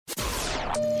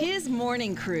His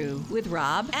Morning Crew with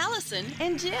Rob, Allison,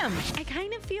 and Jim. I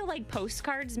kind of feel like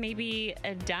postcards may be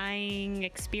a dying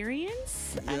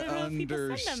experience. I don't know if people send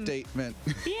them. Understatement.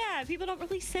 Yeah, people don't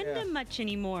really send them much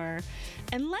anymore.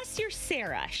 Unless you're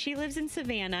Sarah. She lives in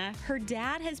Savannah. Her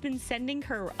dad has been sending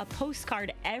her a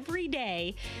postcard every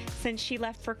day since she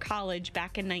left for college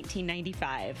back in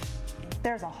 1995.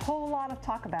 There's a whole lot of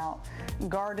talk about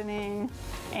gardening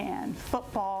and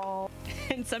football.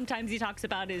 And sometimes he talks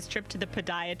about his trip to the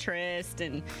podiatrist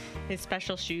and his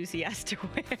special shoes he has to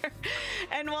wear.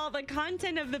 And while the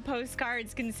content of the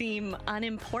postcards can seem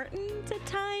unimportant at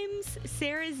times,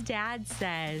 Sarah's dad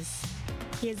says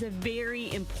he has a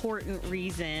very important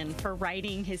reason for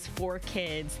writing his 4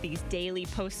 kids these daily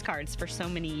postcards for so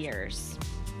many years.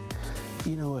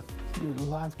 You know, if your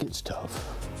life gets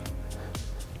tough,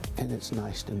 and it's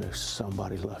nice to know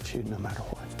somebody loves you no matter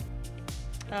what.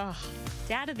 Oh,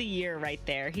 Dad of the Year right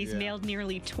there. He's mailed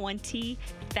nearly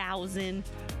 20,000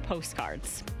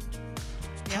 postcards.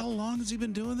 How long has he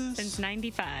been doing this? Since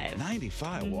 95.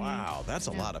 95? Wow, that's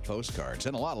a lot of postcards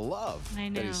and a lot of love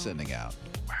that he's sending out.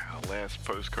 Wow, last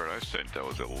postcard I sent, I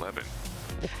was 11.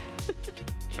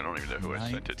 I don't even know who I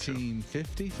sent it to.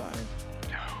 1955?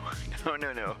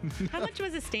 No. How much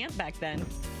was a stamp back then?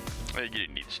 You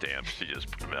didn't need stamps. You just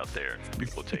put them out there.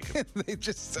 People take them. They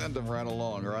just send them right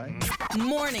along, right?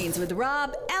 Mornings with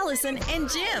Rob, Allison, and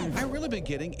Jim. I've really been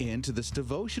getting into this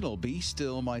devotional, Be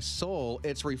Still My Soul.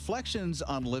 It's reflections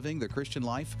on living the Christian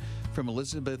life from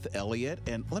Elizabeth Elliot.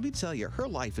 And let me tell you, her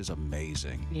life is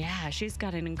amazing. Yeah, she's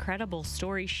got an incredible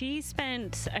story. She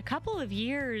spent a couple of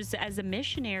years as a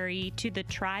missionary to the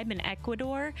tribe in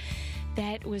Ecuador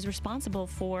that was responsible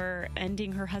for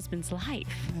ending her husband's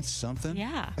life. That's something.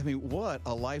 Yeah. I mean, what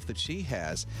a life that she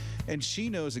has. And she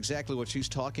knows exactly what she's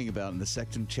talking about in the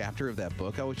second chapter of that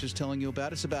book I was just telling you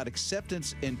about. It's about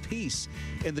acceptance and peace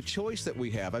and the choice that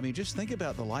we have. I mean, just think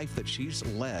about the life that she's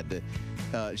led.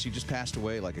 She just passed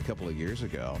away like a couple of years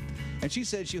ago. And she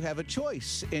says you have a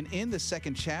choice. And in the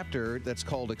second chapter that's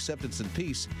called Acceptance and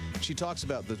Peace, she talks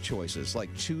about the choices,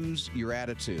 like choose your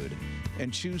attitude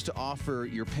and choose to offer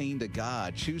your pain to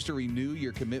God, choose to renew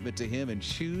your commitment to Him, and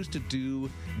choose to do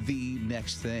the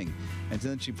next thing. And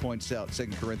then she points out 2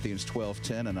 Corinthians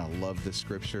 12:10, and I love this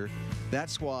scripture.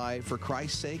 That's why, for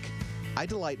Christ's sake, I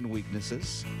delight in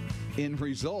weaknesses, in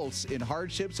results, in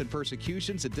hardships and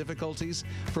persecutions and difficulties,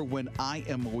 for when I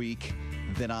am weak,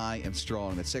 then I am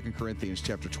strong. That's 2 Corinthians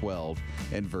chapter 12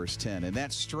 and verse 10. And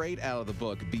that's straight out of the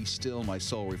book, Be Still My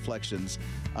Soul, Reflections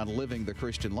on Living the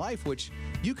Christian Life, which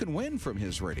you can win from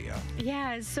His Radio.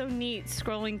 Yeah, it's so neat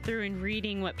scrolling through and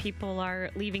reading what people are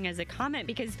leaving as a comment,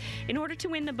 because in order to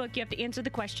win the book, you have to answer the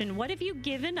question, what have you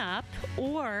given up,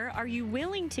 or are you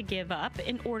willing to give up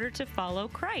in order to follow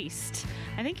Christ?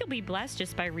 I think you'll be blessed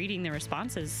just by reading the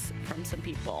responses from some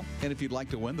people. And if you'd like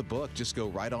to win the book, just go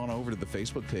right on over to the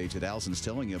Facebook page that Allison's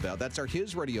telling you about. That's our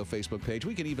His Radio Facebook page.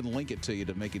 We can even link it to you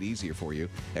to make it easier for you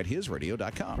at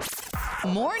hisradio.com.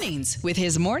 Mornings with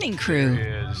His Morning Crew.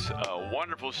 There is a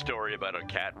wonderful story about a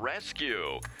cat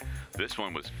rescue. This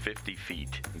one was 50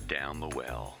 feet down the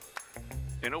well.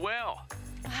 In a well.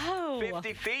 Oh.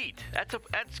 50 feet.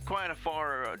 That's quite a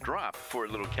far drop for a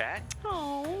little cat.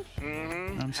 Oh.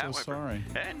 Mm-hmm. I'm so sorry.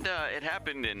 And it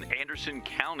happened in Anderson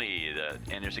County.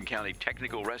 The Anderson County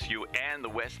Technical Rescue and the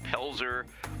West Pelzer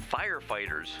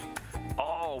firefighters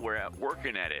all were out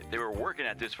working at it. They were working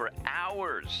at this for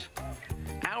hours.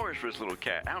 Hours for this little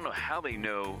cat. I don't know how they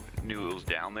knew it was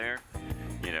down there.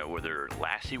 You know, whether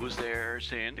Lassie was there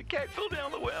saying, the cat fell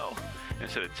down the well.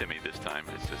 Instead of Timmy this time.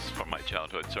 It's just from my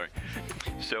childhood, sorry.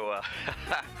 So,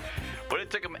 but it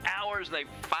took them hours, and they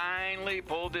finally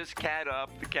pulled this cat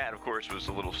up. The cat, of course, was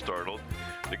a little startled.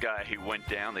 The guy, he went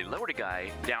down. They lowered a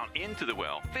guy down into the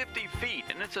well, 50 feet,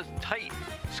 and it's a tight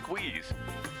squeeze.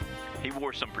 He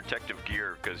wore some protective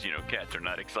gear because, you know, cats are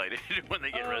not excited when they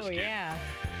get rescued. Oh, yeah.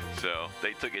 So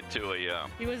they took it to a...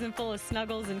 He wasn't full of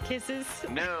snuggles and kisses?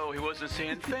 No, he wasn't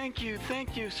saying, thank you,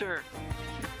 sir.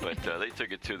 But they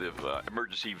took it to the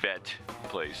emergency vet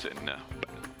place and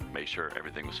made sure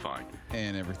everything was fine.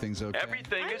 And everything's okay?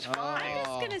 Everything is fine. I'm just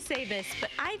going to say this,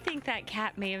 but I think that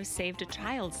cat may have saved a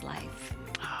child's life.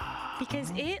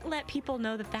 Because it let people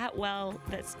know that well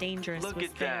that's dangerous Look was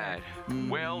at that.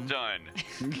 Well done.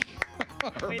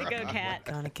 Way to go, cat. What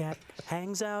kind of cat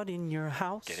hangs out in your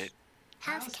house? Get it?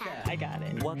 House cat. I got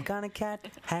it. What kind of cat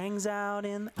hangs out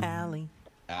in the alley?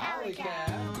 Alley cat.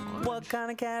 What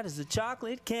kind of cat is a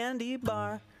chocolate candy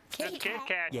bar? Kitty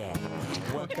cat. Yeah.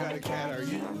 What kind of cat are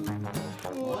you?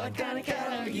 What kind of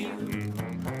cat are you?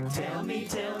 Tell me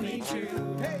true.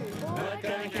 What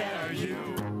kind of cat are you?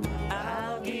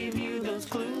 I'll give you those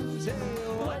clues.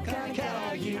 What kind of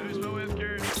cat are you?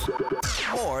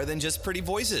 more than just pretty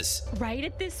voices. Right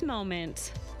at this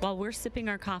moment, while we're sipping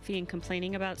our coffee and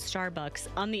complaining about Starbucks,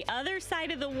 on the other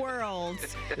side of the world,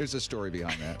 There's a story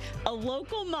behind that. a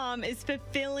local mom is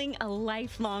fulfilling a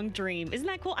lifelong dream. Isn't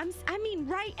that cool? I mean,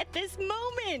 right at this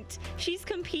moment, she's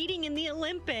competing in the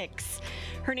Olympics.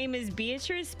 Her name is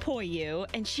Beatrice Poiu,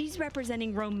 and she's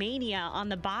representing Romania on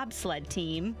the bobsled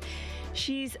team.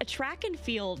 She's a track and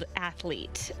field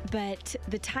athlete, but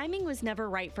the timing was never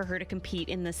right for her to compete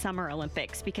in the Summer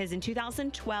Olympics because in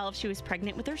 2012, she was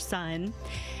pregnant with her son.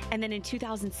 And then in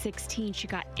 2016, she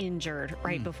got injured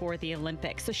right before the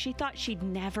Olympics. So she thought she'd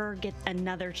never get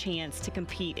another chance to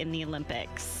compete in the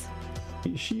Olympics.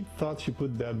 She thought she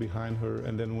put that behind her,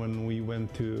 and then when we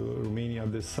went to Romania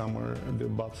this summer, the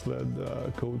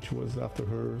bobsled coach was after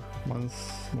her once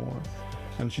more,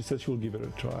 and she said she will give it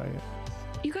a try.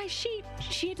 You guys,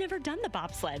 she had never done the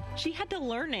bobsled. She had to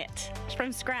learn it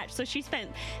from scratch. So she spent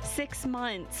 6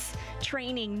 months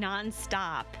training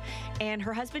nonstop. And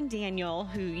her husband, Daniel,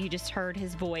 who you just heard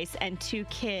his voice, and 2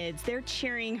 kids, they're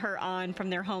cheering her on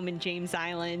from their home in James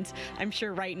Island. I'm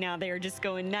sure right now they are just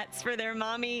going nuts for their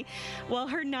mommy. Well,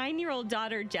 her 9-year-old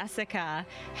daughter, Jessica,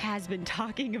 has been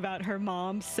talking about her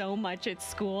mom so much at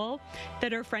school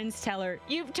that her friends tell her,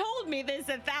 "You've told me this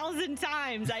 1,000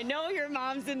 times. I know your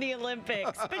mom's in the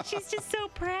Olympics." But she's just so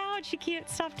proud. She can't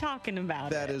stop talking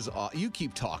about That it. is you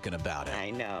keep talking about it. I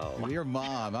know. Your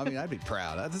mom. I mean, I'd be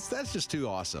proud. That's just too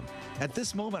awesome. At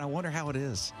this moment, I wonder how it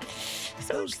is.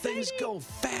 So Those things go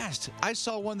fast. I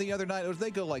saw one the other night.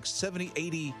 They go like 70,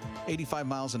 80, 85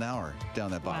 miles an hour down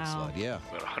that bobsled. Yeah.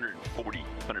 About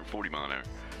 140 mile an hour.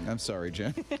 I'm sorry,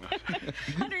 Jim.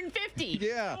 150.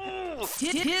 Yeah.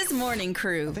 His morning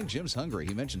crew. I think Jim's hungry.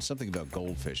 He mentioned something about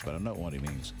goldfish, but I don't know what he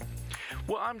means.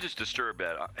 Well, I'm just disturbed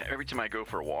that every time I go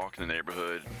for a walk in the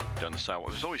neighborhood, down the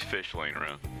sidewalk, there's always fish laying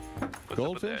around. What's up with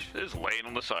Goldfish? that? They're just laying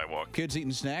on the sidewalk. Kids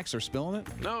eating snacks or spilling it?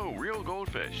 No, real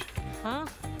goldfish. Huh?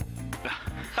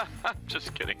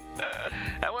 Just kidding.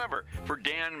 However, for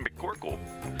Dan McCorkle,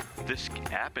 this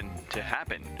happened to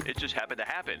happen. It just happened to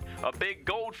happen. A big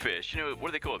goldfish. You know, what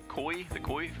do they call it? Koi? The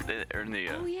koi? They're in the,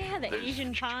 Oh, yeah, the there's-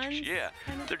 Asian ponds. Yeah,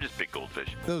 they're just big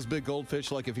goldfish. Those big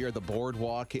goldfish, like if you're at the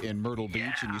boardwalk in Myrtle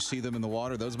Beach and you see them in the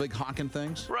water, those big honking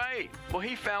things? Right. Well,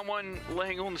 he found one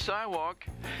laying on the sidewalk,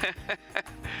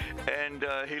 and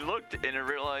he looked and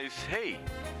realized, hey,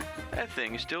 that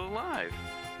thing is still alive.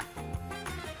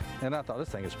 And I thought this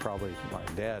thing is probably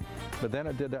like dead. But then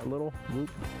it did that little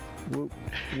whoop, whoop,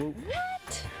 whoop.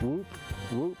 What? Whoop,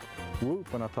 whoop,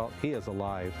 whoop. And I thought, he is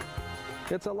alive.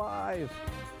 It's alive.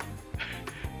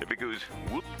 If it goes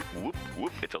whoop, whoop,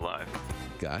 whoop, it's alive.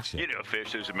 Gotcha. You know,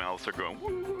 fish, those mouths are going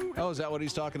whoop. Oh, is that what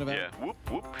he's talking about? Yeah, whoop,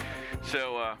 whoop.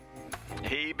 So,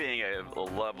 he, being a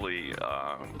lovely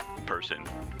person,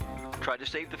 tried to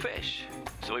save the fish.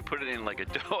 So he put it in like a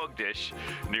dog dish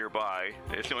nearby.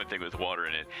 It's the only thing with water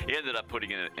in it. He ended up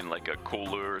putting it in like a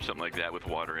cooler or something like that with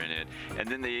water in it. And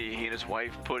then he and his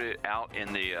wife put it out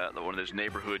in the one of those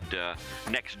neighborhood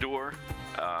next door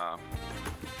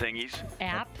thingies.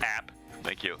 App.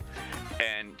 Thank you.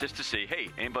 And just to see, hey,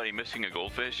 anybody missing a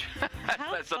goldfish?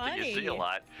 How That's something you see funny. a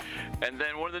lot. And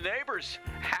then one of the neighbors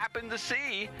happened to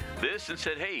see this and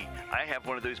said, hey, I have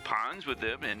one of those ponds with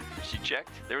them. And she checked.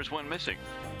 There was one missing.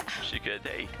 She said,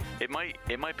 hey, it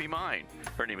might be mine.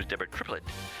 Her name is Deborah Triplett.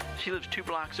 She lives 2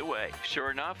 blocks away.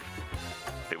 Sure enough,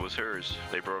 it was hers.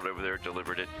 They brought it over there,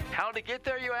 delivered it. How did it get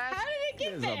there, you ask? How did it get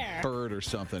There's there? a bird or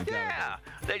something. Yeah,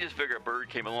 they just figure a bird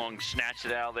came along, snatched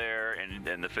it out of there,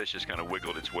 and the fish just kind of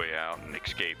wiggled its way out and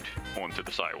escaped onto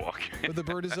the sidewalk. But the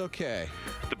bird is okay.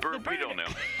 The bird, we don't know.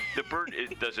 The bird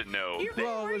doesn't know. You're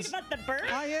Well, worried about the bird?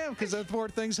 I am, because that poor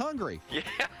thing's hungry. Yeah,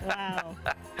 Wow.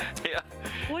 yeah.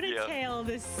 What a yeah. tale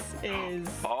this is.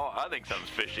 Oh, I think something's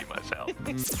fishy myself.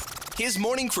 His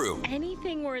morning crew.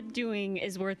 Anything worth doing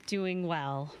is worth doing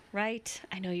well, right?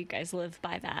 I know you guys live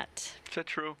by that. Is that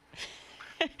true?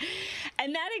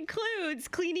 And that includes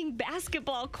cleaning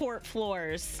basketball court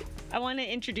floors. I want to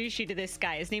introduce you to this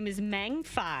guy. His name is Meng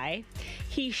Fai.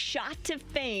 He shot to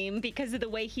fame because of the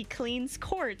way he cleans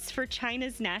courts for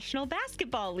China's National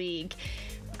Basketball League.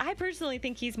 I personally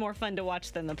think he's more fun to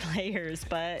watch than the players,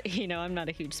 but, you know, I'm not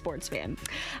a huge sports fan.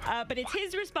 But it's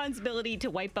his responsibility to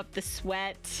wipe up the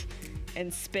sweat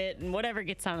and spit and whatever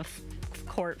gets on a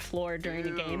court floor during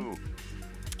a game.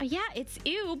 Yeah, it's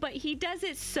ew, but he does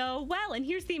it so well. And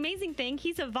here's the amazing thing.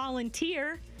 He's a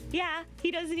volunteer. Yeah, he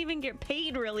doesn't even get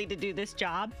paid really to do this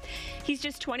job. He's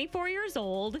just 24 years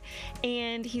old,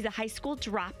 and he's a high school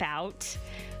dropout.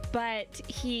 but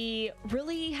he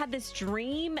really had this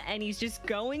dream and he's just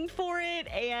going for it.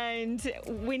 And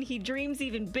when he dreams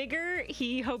even bigger,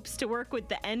 he hopes to work with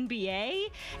the NBA.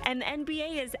 And the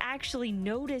NBA has actually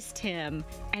noticed him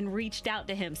and reached out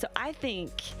to him. So I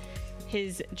think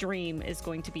his dream is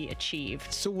going to be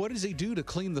achieved. So what does he do to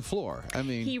clean the floor? I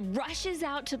mean, he rushes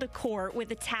out to the court with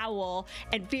a towel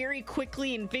and very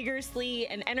quickly and vigorously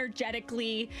and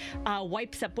energetically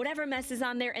wipes up whatever mess is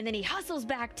on there, and then he hustles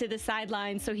back to the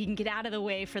sideline so he can get out of the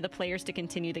way for the players to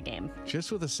continue the game.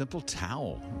 just with a simple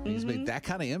towel, he's made that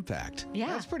kind of impact. Yeah.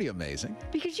 That's pretty amazing.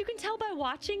 Because you can tell by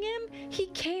watching him, he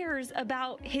cares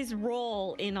about his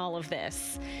role in all of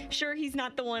this. Sure, he's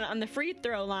not the one on the free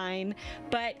throw line,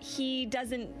 but he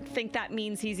doesn't think that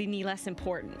means he's any less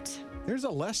important. There's a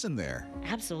lesson there.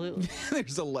 Absolutely.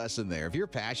 There's a lesson there. If you're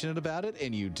passionate about it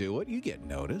and you do it, you get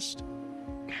noticed.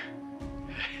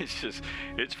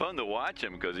 It's fun to watch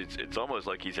him because it's almost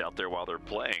like he's out there while they're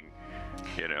playing.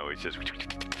 You know, it's just,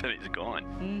 and he's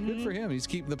gone. Good for him. He's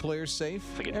keeping the players safe.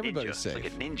 It's like a Everybody's ninja. safe.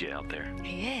 It's like a ninja out there.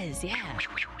 He is, yeah.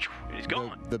 And he's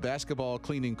gone. The basketball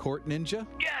cleaning court ninja.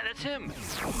 Yeah, that's him.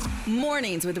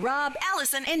 Mornings with Rob,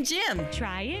 Allison, and Jim.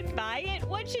 Try it, buy it.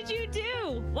 What should you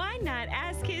do? Why not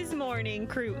ask his morning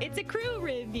crew? It's a crew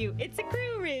review. It's a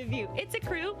crew review. It's a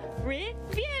crew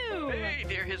review. Hey,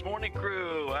 they're his morning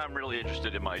crew. I'm really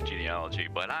interested in my genealogy,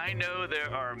 but I know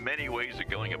there are many ways of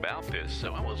going about this,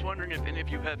 so I was wondering if any of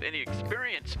you have any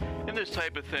experience in this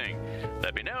type of thing.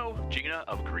 Let me know. Gina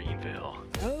of Greenville.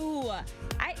 Oh,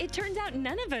 it turns out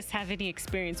none of us have any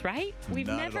experience, right? We've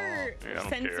Not at never all. Yeah, I don't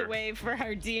sent care. away for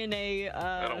our DNA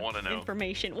I don't wanna know.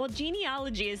 information. Well,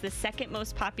 genealogy is the second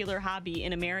most popular hobby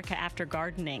in America after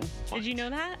gardening. Did you know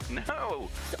that? No.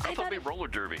 I thought it'd be roller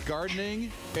derby.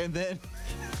 Gardening and then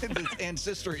the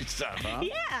ancestry stuff, huh?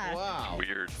 Yeah. Wow.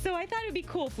 Weird. So I thought it'd be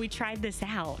cool if we tried this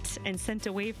out and sent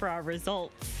away for our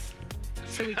results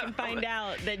so we can find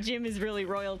out that Jim is really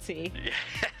royalty.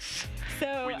 Yes.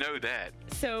 So We know that.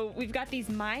 So we've got these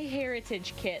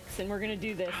MyHeritage kits, and we're going to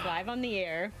do this live on the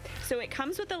air. So it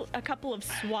comes with a couple of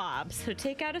swabs. So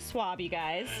take out a swab, you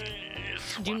guys.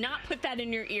 Do not put that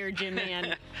in your ear, Jim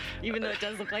Man, even though it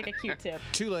does look like a Q-tip.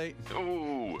 Too late.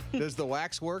 Ooh. Does the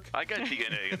wax work? I got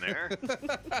DNA in there.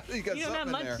 You got You don't have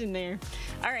something much there. in there.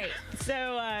 All right,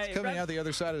 so Coming out the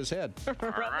other side of his head.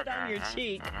 rub it on your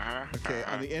cheek. Okay,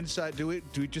 on the inside, do we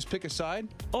just pick a side?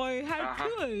 Or you have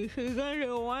two. So you're going to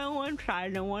do one on one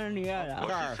side and one on the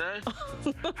other. What'd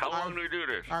you say? How long do we do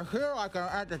this? I feel like I'm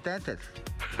at the dentist.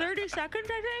 30 seconds,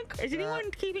 I think? Is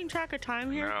anyone keeping track of time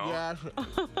here? No. Yes,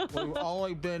 we've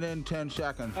only been in 10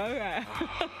 seconds. Okay.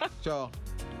 So,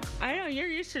 I know you're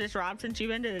used to this, Rob, since you've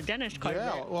been to the dentist quite a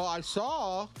yeah, bit. well, I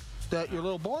saw that your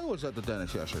little boy was at the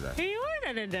dentist yesterday. He was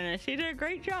at a dentist. He did a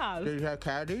great job. Did he have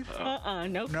cavities?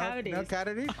 No cavities. No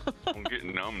cavities? I'm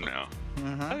getting numb now.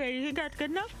 Okay, you think that's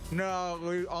good enough? No,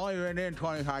 we only been in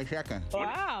 25 seconds.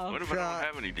 Wow. What if I don't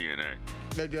have any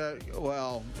DNA?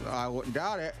 Well, I wouldn't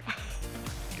doubt it.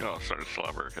 Oh, sorry,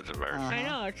 slobber. That's embarrassing. I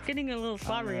know, it's getting a little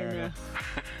slobbery in there.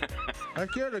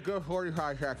 Let's give it a good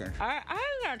 45 seconds. I think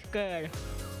that's good.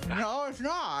 No, it's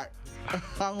not.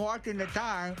 I'm watching the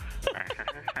time.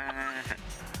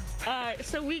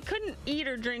 So we couldn't eat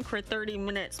or drink for 30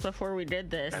 minutes before we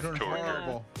did this. That's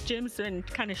horrible. Jim's been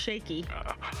kind of shaky.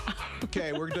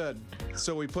 Okay, we're good.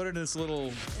 So we put it in this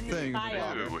little thing.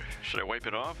 Vial. Ooh, should I wipe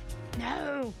it off?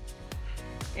 No.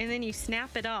 And then you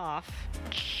snap it off.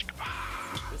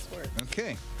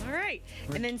 Okay. All right.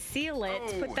 And then seal it.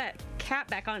 Oh. Put that cap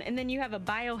back on. And then you have a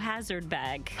biohazard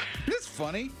bag. That's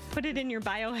funny. Put it in your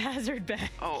biohazard bag.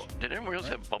 Oh, did everyone else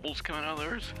have bubbles coming out of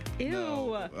theirs? Ew.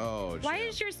 No. Oh, Why Jim.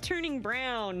 is yours turning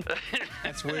brown?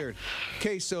 That's weird.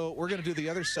 Okay, so we're going to do the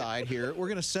other side here. We're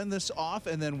going to send this off,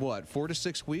 and then what? 4 to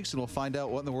 6 weeks, and we'll find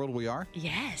out what in the world we are?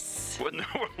 Yes. What in the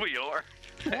world we are?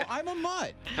 Well, I'm a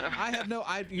mutt. I have no.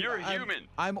 You're a human.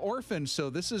 I'm orphaned,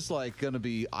 so this is like going to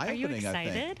be Are you eye-opening. I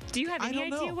excited? think. Do you have I any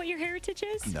don't idea know. what your heritage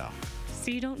is? No. So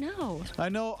you don't know. I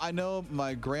know.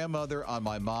 My grandmother on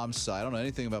my mom's side. I don't know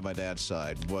anything about my dad's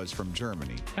side. Was from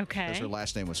Germany. Okay. Because her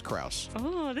last name was Kraus.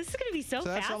 Oh, this is going to be so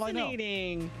that's all I know.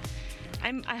 fascinating.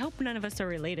 I hope none of us are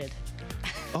related.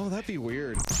 Oh, that'd be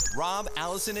weird. Rob,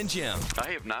 Allison, and Jim. I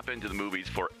have not been to the movies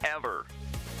forever.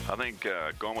 I think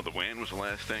Gone with the Wind was the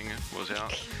last thing was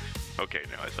out. Okay,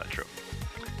 no, that's not true.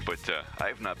 But I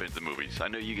have not been to the movies. I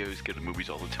know you guys go to movies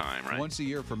all the time, right? Once a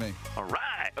year for me. All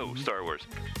right. Oh, Star Wars.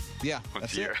 Yeah, Once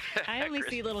that's a year. it. I only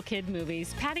Chris. see little kid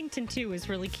movies. Paddington 2 is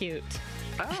really cute.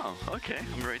 Oh, okay.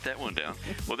 I'm gonna write that one down.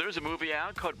 Well, there's a movie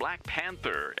out called Black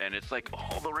Panther, and it's like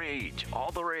all the rage.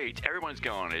 Everyone's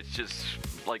going. It's just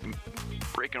like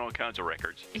breaking all kinds of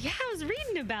records. Yeah, I was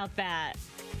reading about that.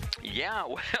 Yeah,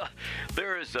 well,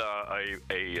 there is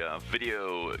a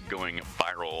video going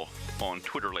viral on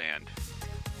Twitterland.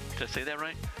 Did I say that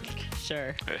right?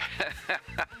 Sure.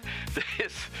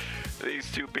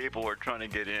 These two people were trying to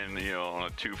get in, on a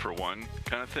 2-for-1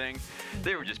 kind of thing.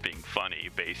 They were just being funny,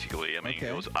 basically. I mean,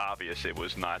 It was obvious it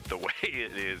was not the way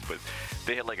it is, but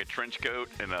they had like a trench coat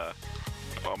and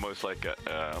almost like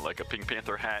a Pink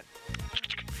Panther hat.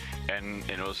 And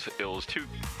it was two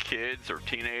kids or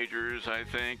teenagers, I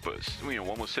think, but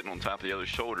one was sitting on top of the other's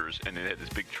shoulders, and they had this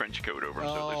big trench coat over them.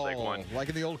 So there's like one, like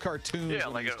in the old cartoons. Yeah,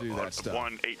 when like do that stuff.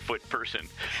 1 8-foot person.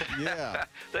 Yeah,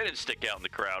 they didn't stick out in the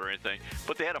crowd or anything,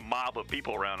 but they had a mob of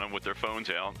people around them with their phones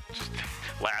out, just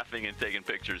laughing and taking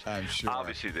pictures. I'm sure.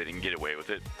 Obviously, they didn't get away with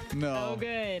it. No. Oh,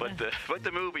 good. But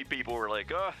the movie people were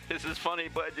like, "Oh, this is funny,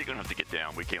 but you're gonna have to get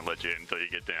down. We can't let you in until you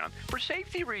get down for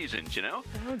safety reasons,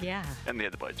 Oh yeah. And they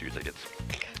had to buy two tickets.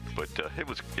 But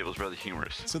it was rather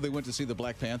humorous. So they went to see the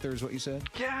Black Panther, is what you said?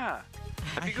 Yeah.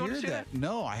 Have you gone to see that?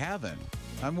 No, I haven't.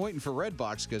 I'm waiting for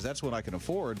Redbox because that's what I can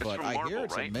afford. It's but from I Marvel, hear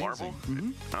it's right? amazing. Marvel?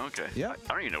 Mm-hmm. Okay. Yeah.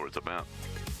 I don't even know what it's about.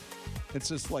 It's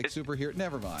just like superhero.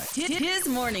 Never mind. His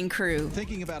morning crew.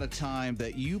 Thinking about a time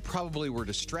that you probably were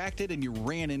distracted and you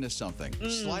ran into something.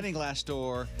 Sliding glass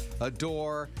door,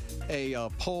 a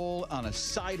pole on a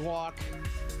sidewalk.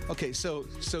 Okay, so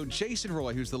Jason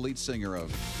Roy, who's the lead singer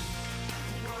of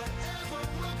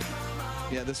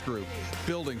this group,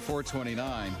 Building 429.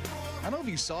 I don't know if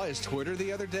you saw his Twitter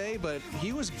the other day, but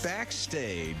he was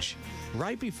backstage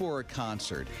right before a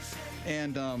concert.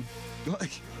 And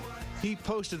he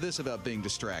posted this about being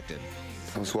distracted.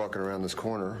 I was walking around this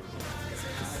corner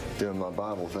doing my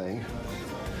Bible thing,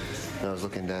 and I was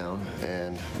looking down,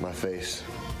 and my face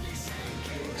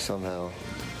somehow,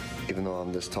 even though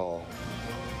I'm this tall,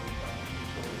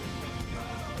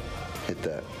 hit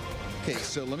that. Okay,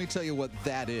 so let me tell you what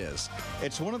that is.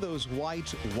 It's one of those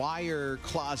white wire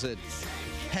closet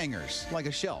hangers, like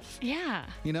a shelf. Yeah.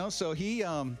 So he,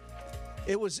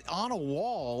 it was on a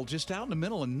wall just out in the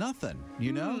middle of nothing,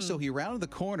 So he rounded the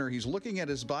corner. He's looking at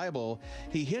his Bible.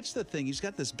 He hits the thing. He's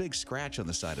got this big scratch on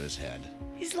the side of his head.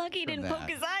 He's lucky he didn't poke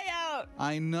his eye out.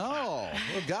 I know.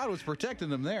 Well, God was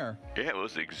protecting him there. Yeah, it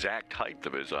was the exact height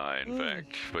of his eye, in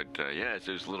fact. But it's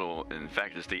those little, in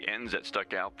fact, it's the ends that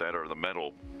stuck out that are the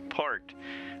metal part,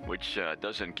 which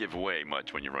doesn't give away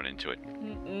much when you run into it.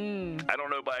 I don't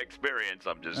know by experience,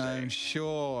 I'm just saying. I'm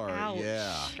sure. Ouch.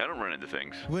 Yeah. I don't run into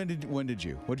things. When did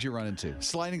you? What did you run into?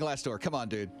 Sliding glass door. Come on,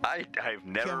 dude. I've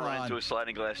never run into a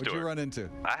sliding glass door. What'd you run into?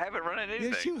 I haven't run into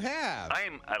anything. Yes, you have. I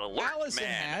am an alert Allison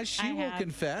man. has. She will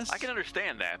confess. I can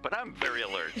understand that, but I'm very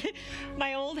alert.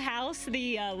 My old house,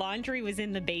 the laundry was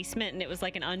in the basement, and it was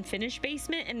like an unfinished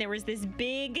basement, and there was this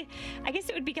big, I guess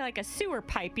it would be like a sewer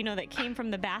pipe, that came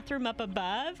from the bathroom up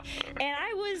above. And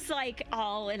I was like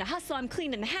all in a hustle. I'm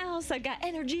cleaning the house. I've got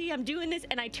energy. I'm doing this.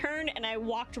 And I turned and I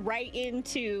walked right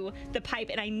into the pipe,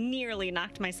 and I nearly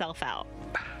knocked myself out.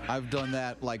 I've done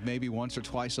that like maybe once or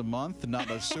twice a month, not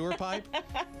a sewer pipe.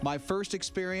 My first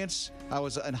experience, I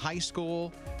was in high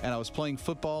school and I was playing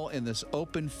football in this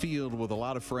open field with a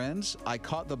lot of friends. I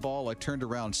caught the ball, I turned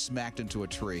around, smacked into a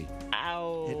tree.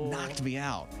 Ow. It knocked me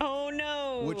out. Oh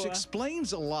no. Which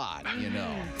explains a lot,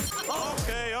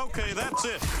 Okay, that's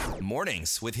it.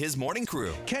 Mornings with his morning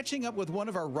crew. Catching up with one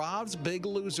of our Rob's Big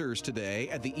Losers today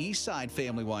at the Eastside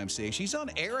Family YMCA. She's on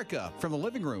Erica from the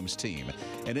Living Rooms team,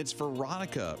 and it's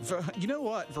Veronica. You know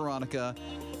what, Veronica?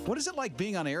 What is it like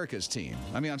being on Erica's team?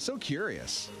 I mean, I'm so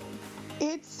curious.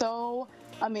 It's so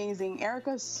amazing.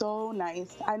 Erica's so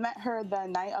nice. I met her the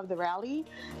night of the rally,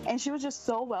 and she was just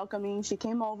so welcoming. She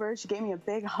came over, she gave me a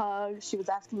big hug, she was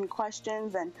asking me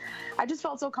questions, and I just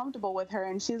felt so comfortable with her,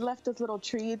 and she left us little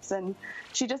treats, and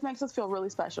she just makes us feel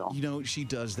really special. She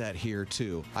does that here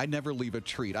too. I never leave a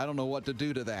treat. I don't know what to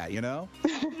do to that,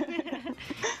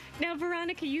 Now,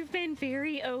 Veronica, you've been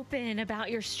very open about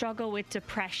your struggle with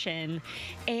depression,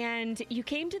 and you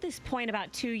came to this point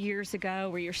about 2 years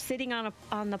ago where you're sitting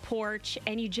on the porch,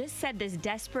 and you just said this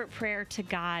desperate prayer to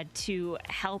God to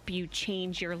help you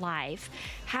change your life.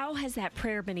 How has that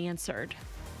prayer been answered?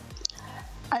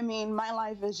 I mean, my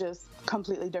life is just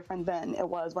completely different than it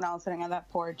was when I was sitting on that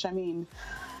porch. I mean,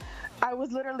 I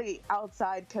was literally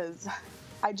outside because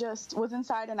I just was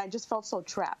inside and I just felt so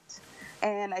trapped.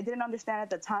 And I didn't understand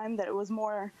at the time that it was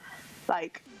more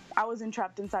like I was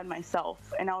entrapped inside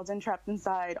myself, and I was entrapped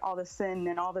inside all the sin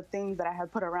and all the things that I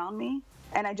had put around me.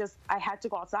 And I had to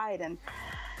go outside. And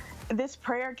this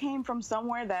prayer came from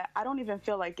somewhere that I don't even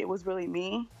feel like it was really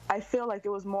me. I feel like it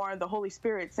was more the Holy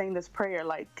Spirit saying this prayer,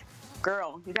 like,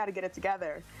 girl, you got to get it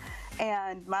together.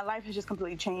 And my life has just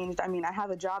completely changed. I mean, I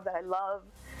have a job that I love.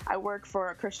 I work for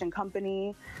a Christian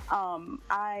company.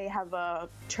 I have a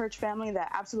church family that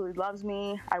absolutely loves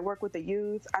me. I work with the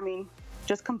youth. I mean,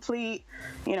 just complete,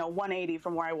 180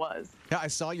 from where I was. Yeah, I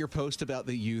saw your post about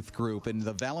the youth group and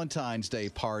the Valentine's Day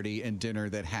party and dinner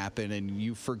that happened, and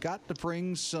you forgot to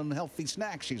bring some healthy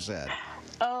snacks, you said.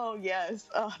 Oh, yes.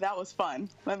 Oh, that was fun.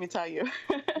 Let me tell you.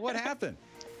 What happened?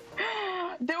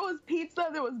 There was pizza,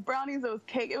 there was brownies, there was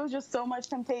cake. It was just so much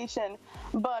temptation.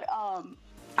 But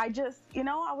I just,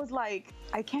 I was like,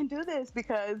 I can't do this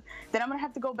because then I'm going to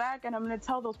have to go back and I'm going to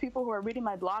tell those people who are reading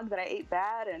my blog that I ate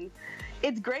bad. And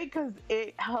it's great because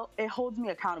it holds me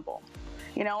accountable.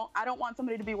 I don't want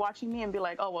somebody to be watching me and be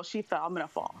like, oh, well, she fell, I'm going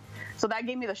to fall. So that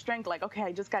gave me the strength, like, okay,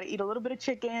 I just got to eat a little bit of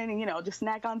chicken and, just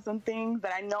snack on some things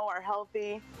that I know are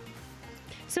healthy.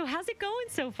 So how's it going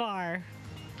so far?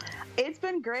 It's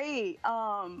been great.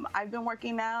 I've been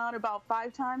working out about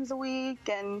 5 times a week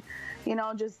and,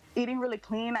 just eating really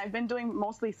clean. I've been doing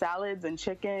mostly salads and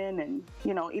chicken and,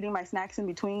 eating my snacks in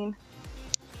between.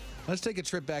 Let's take a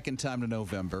trip back in time to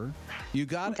November. You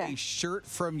got a shirt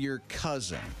from your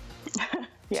cousin.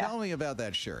 Yeah. Tell me about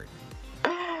that shirt.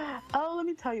 Oh, let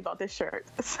me tell you about this shirt.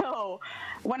 So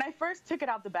when I first took it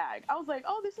out the bag, I was like,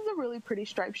 oh, this is a really pretty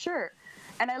striped shirt.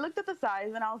 And I looked at the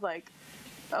size and I was like,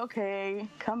 okay,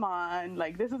 come on.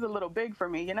 Like, this is a little big for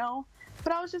me,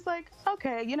 But I was just like,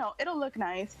 okay, it'll look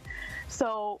nice.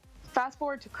 So fast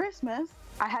forward to Christmas,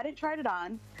 I hadn't tried it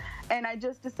on. And I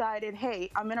just decided,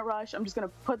 hey, I'm in a rush. I'm just going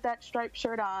to put that striped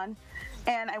shirt on.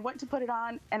 And I went to put it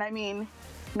on. And I mean,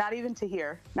 not even to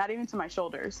here, not even to my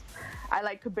shoulders.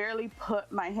 I could barely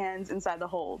put my hands inside the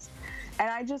holes. And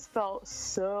I just felt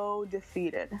so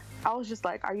defeated. I was just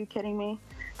like, are you kidding me?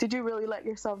 Did you really let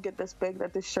yourself get this big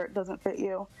that this shirt doesn't fit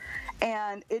you?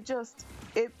 And it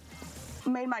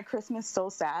made my Christmas so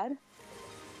sad.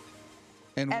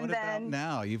 And what about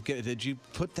now? Did you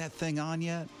put that thing on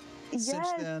yet? Yes.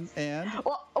 Since then, and?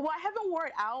 Well, I haven't worn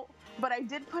it out, but I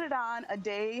did put it on a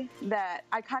day that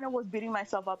I kind of was beating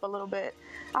myself up a little bit.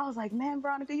 I was like, man,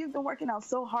 Veronica, you've been working out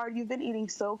so hard. You've been eating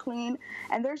so clean,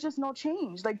 and there's just no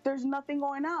change. There's nothing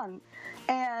going on.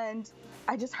 And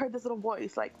I just heard this little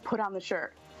voice, put on the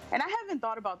shirt. And I haven't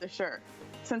thought about this shirt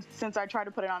since I tried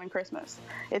to put it on in Christmas.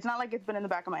 It's not like it's been in the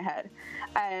back of my head.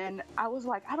 And I was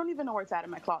like, I don't even know where it's at in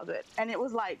my closet. And it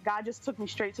was like God just took me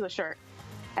straight to the shirt.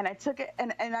 And I took it,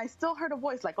 and I still heard a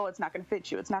voice like, oh, it's not going to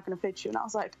fit you. It's not going to fit you. And I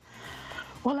was like,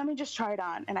 well, let me just try it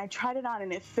on. And I tried it on,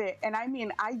 and it fit. And I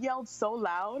mean, I yelled so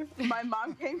loud. My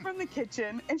mom came from the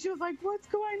kitchen, and she was like, what's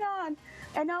going on?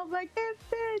 And I was like, it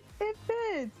fits, it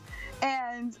fits.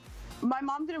 And my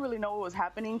mom didn't really know what was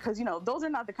happening because, those are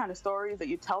not the kind of stories that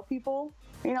you tell people.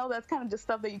 That's kind of just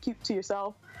stuff that you keep to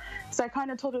yourself. So I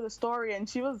kind of told her the story, and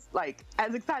she was like,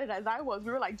 as excited as I was.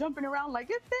 We were jumping around like,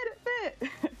 it fit.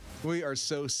 We are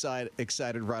so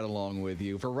excited right along with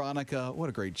you. Veronica, what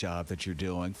a great job that you're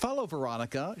doing. Follow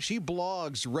Veronica. She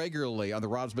blogs regularly on the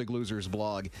Rob's Big Losers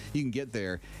blog. You can get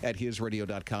there at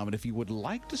hisradio.com. And if you would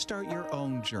like to start your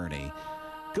own journey,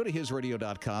 go to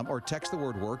hisradio.com or text the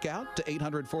word workout to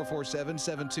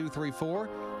 800-447-7234.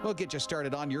 We'll get you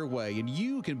started on your way, and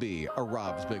you can be a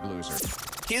Rob's Big Loser.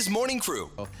 His Morning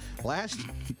Crew. I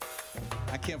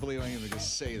can't believe I'm even going to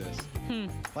say this.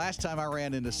 Last time I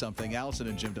ran into something, Allison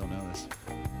and Jim don't know this.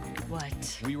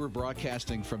 What? We were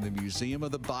broadcasting from the Museum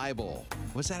of the Bible.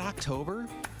 Was that October?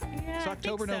 Yeah, it's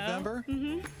October, I think so. November?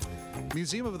 Mm-hmm.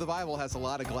 Museum of the Bible has a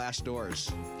lot of glass doors.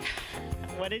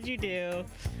 What did you do?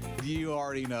 You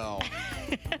already know.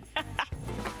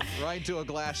 Right into a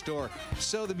glass door.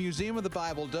 So the Museum of the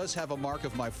Bible does have a mark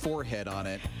of my forehead on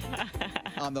it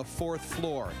on the 4th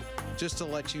floor. Just to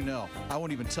let you know. I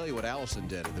won't even tell you what Allison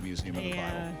did at the Museum of the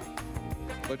Bible.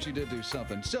 But you did do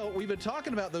something. So we've been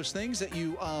talking about those things that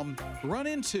you run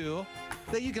into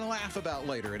that you can laugh about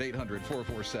later at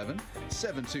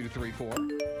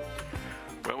 800-447-7234.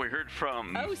 Well, we heard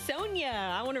from... Oh,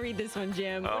 Sonia. I want to read this one,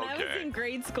 Jim. Okay. When I was in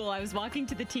grade school, I was walking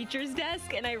to the teacher's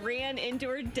desk, and I ran into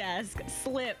her desk,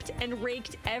 slipped, and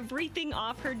raked everything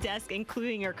off her desk,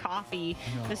 including her coffee.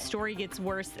 No. The story gets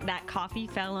worse. That coffee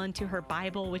fell onto her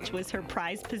Bible, which was her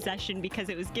prized possession because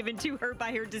it was given to her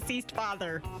by her deceased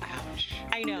father. Ouch.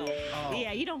 I know. Oh.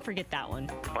 Yeah, you don't forget that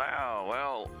one. Wow.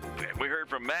 Well, we heard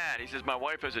from Matt. He says, my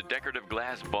wife has a decorative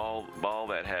glass ball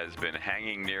that has been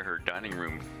hanging near her dining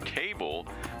room table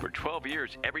for 12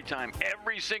 years. Every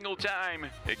single time,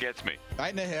 it gets me. Right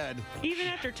in the head. Even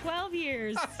after 12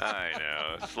 years. I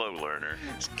know. Slow learner.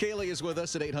 Kaylee is with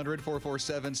us at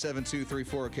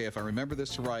 800-447-7234. Okay, if I remember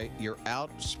this right, you're out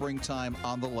springtime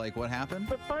on the lake. What happened?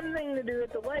 The fun thing to do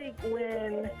at the lake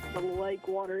when the lake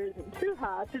water isn't too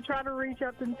high, to try to reach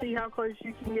up and see how close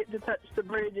you can get to touch the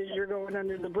bridge as you're going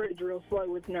under the bridge. bridge real slow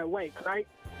with no wake, right?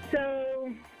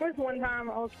 So this one time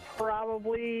I was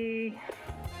probably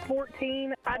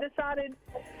 14. I decided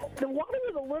the water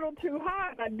was a little too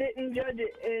hot. I didn't judge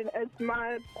it. And as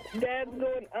my dad's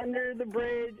going under the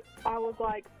bridge, I was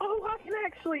like, oh, I can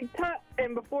actually touch.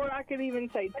 And before I could even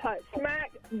say touch,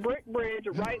 smack brick bridge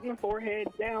right in the forehead,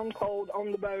 down cold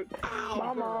on the boat.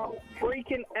 My mom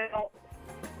freaking out.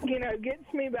 You know,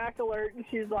 gets me back alert, and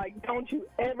she's like, don't you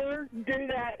ever do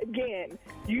that again.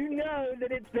 You know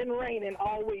that it's been raining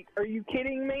all week. Are you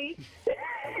kidding me?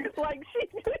 Like, she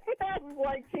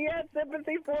had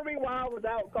sympathy for me while I was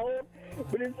out cold,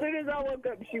 but as soon as I woke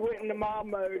up, she went into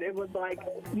mom mode. It was like,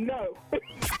 no.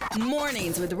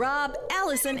 Mornings with Rob,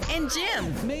 Allison, and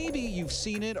Jim. Maybe you've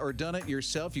seen it or done it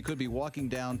yourself. You could be walking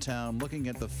downtown, looking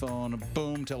at the phone,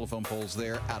 boom, telephone pole's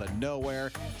there, out of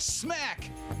nowhere. Smack!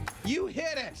 You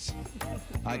hit it!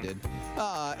 I did.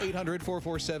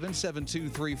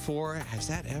 800-447-7234. Has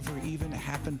that ever even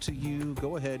happened to you?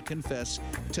 Go ahead, confess.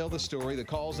 Tell the story. The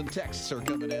calls and texts are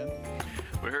coming in.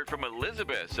 We heard from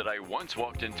Elizabeth that I once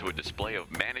walked into a display of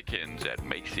mannequins at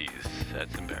Macy's.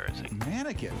 That's embarrassing.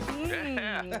 Mannequins?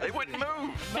 Yeah, they wouldn't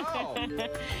move. No.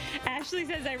 Ashley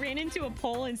says, I ran into a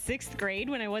pole in 6th grade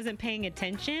when I wasn't paying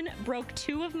attention, broke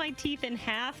 2 of my teeth in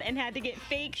half, and had to get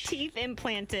fake teeth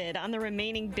implanted on the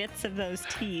remaining bits of those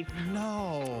teeth.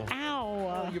 No.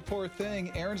 Ow. Oh, you poor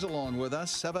thing. Aaron's along with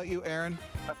us. How about you, Aaron?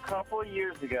 A couple of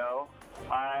years ago,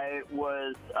 I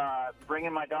was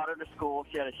bringing my daughter to school.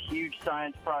 She had a huge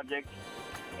science project,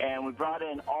 and we brought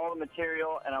in all the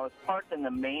material, and I was parked in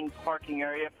the main parking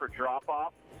area for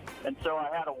drop-off. And so I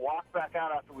had to walk back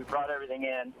out after we brought everything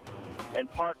in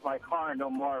and park my car into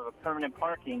more of a permanent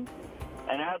parking.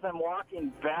 And as I'm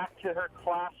walking back to her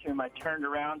classroom, I turned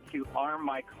around to arm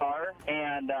my car.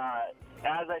 And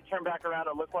as I turned back around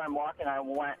to look where I'm walking, I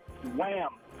went wham,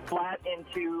 flat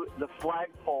into the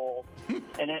flagpole,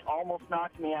 and it almost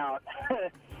knocked me out.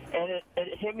 And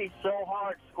it hit me so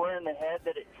hard square in the head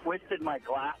that it twisted my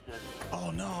glasses.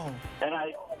 Oh, no. And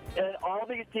all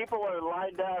these people are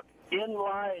lined up in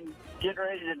line getting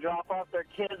ready to drop off their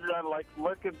kids, and I'm like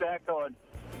looking back going,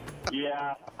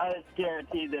 yeah, I just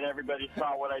guaranteed that everybody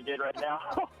saw what I did right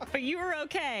now. But you were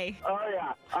okay. Oh,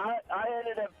 yeah. I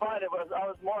ended up fine. I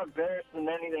was more embarrassed than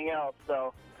anything else,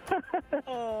 so.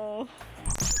 Oh.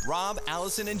 Rob,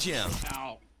 Allison, and Jim.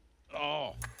 Ow.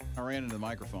 Oh. I ran into the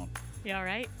microphone. You all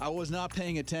right? I was not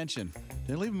paying attention.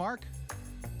 Did I leave a mark?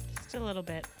 Just a little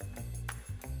bit.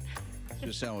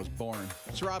 Just how I was born.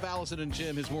 It's Rob, Allison, and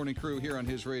Jim, his morning crew here on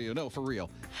his radio. No, for real.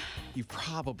 You've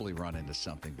probably run into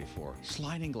something before.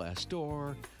 Sliding glass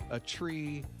door, a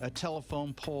tree, a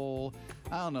telephone pole.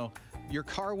 I don't know. Your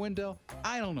car window?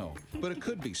 I don't know. But it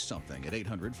could be something at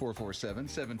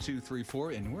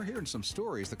 800-447-7234. And we're hearing some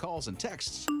stories. The calls and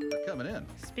texts are coming in.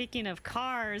 Speaking of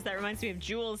cars, that reminds me of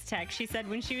Jules' text. She said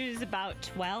when she was about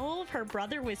 12, her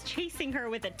brother was chasing her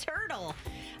with a turtle.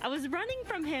 I was running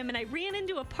from him, and I ran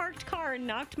into a parked car and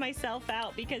knocked myself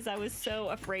out because I was so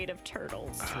afraid of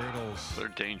turtles. Turtles. They're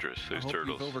dangerous, those I hope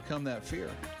turtles. You've overcome that fear.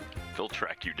 They'll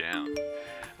track you down.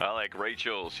 I like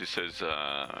Rachel. She says,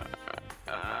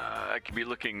 I could be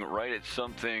looking right at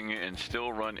something and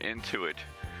still run into it.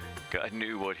 God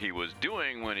knew what he was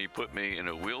doing when he put me in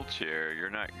a wheelchair. You're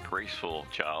not graceful,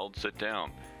 child. Sit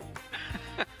down.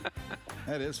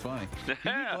 That is funny. Do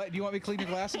you want me to clean your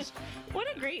glasses? What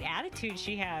a great attitude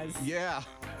she has. Yeah.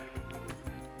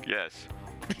 Yes.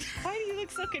 Why do you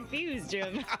look so confused,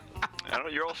 Jim? I don't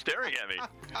know. You're all staring at me.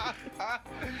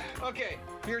 Okay,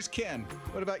 here's Ken.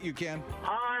 What about you, Ken?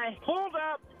 I pulled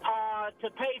up to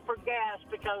pay for gas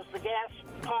because the gas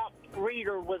pump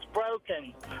reader was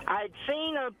broken. I'd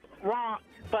seen a rock,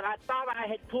 but I thought I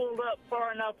had pulled up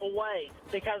far enough away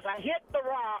because I hit the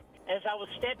rock as I was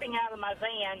stepping out of my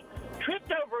van,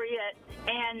 tripped over it,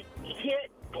 and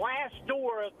hit glass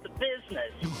door of the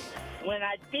business. When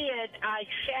I did, I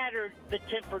shattered the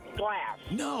tempered glass.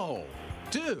 No.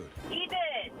 Dude. He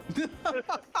did.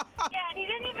 Yeah, he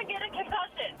didn't even get a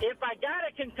concussion. If I got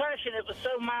a concussion, it was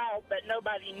so mild that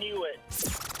nobody knew it.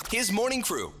 His morning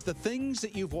crew. The things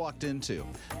that you've walked into,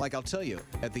 like I'll tell you,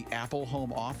 at the Apple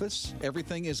home office,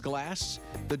 everything is glass.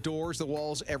 The doors, the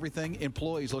walls, everything.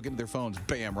 Employees look into their phones,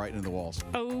 bam, right into the walls.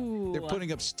 Oh. They're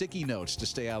putting up sticky notes to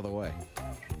stay out of the way.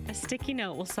 A sticky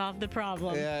note will solve the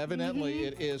problem. Yeah, evidently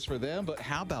it is for them. But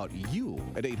how about you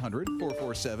at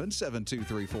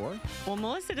 800-447-7234? Well,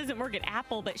 Melissa doesn't work at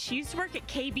Apple, but she used to work at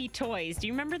KB Toys. Do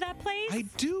you remember that place? I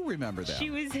do remember that. She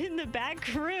was in the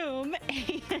back room,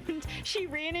 and she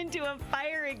ran into a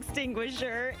fire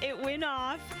extinguisher. It went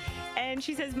off, and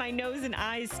she says, my nose and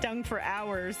eyes stung for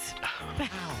hours.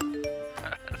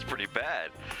 That's pretty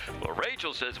bad. Well,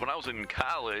 Rachel says, when I was in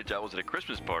college, I was at a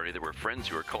Christmas party. There were friends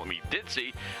who were calling me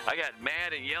ditzy. I got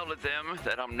mad and yelled at them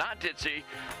that I'm not ditzy,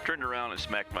 turned around and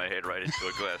smacked my head right into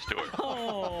a glass door.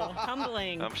 Oh,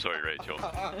 humbling. I'm sorry, Rachel.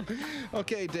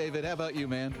 Okay, David, how about you,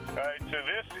 man? All right, so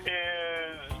this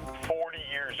is 40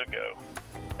 years ago,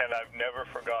 and I've never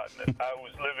forgotten it. I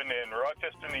was living in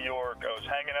Rochester, New York. I was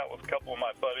hanging out with a couple of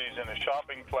my buddies in a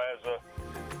shopping plaza,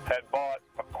 had bought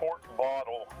a quart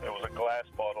bottle. It was a glass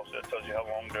bottle, so it tells you how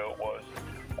long ago it was,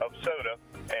 of soda.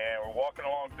 And we're walking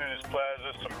along through this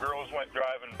plaza. Some girls went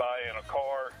driving by in a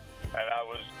car, and I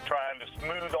was trying to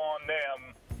smooth on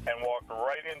them and walked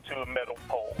right into a metal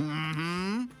pole.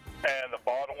 Mm-hmm. And the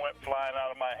bottle went flying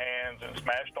out of my hands and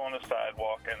smashed on the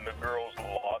sidewalk, and the girls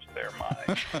lost their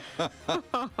minds.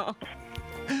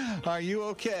 Are you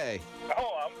okay?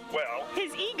 Oh, well.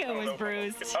 His ego was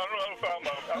bruised. I don't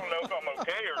know if I'm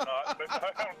okay or not, but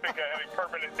I don't think I had any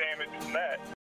permanent damage from that.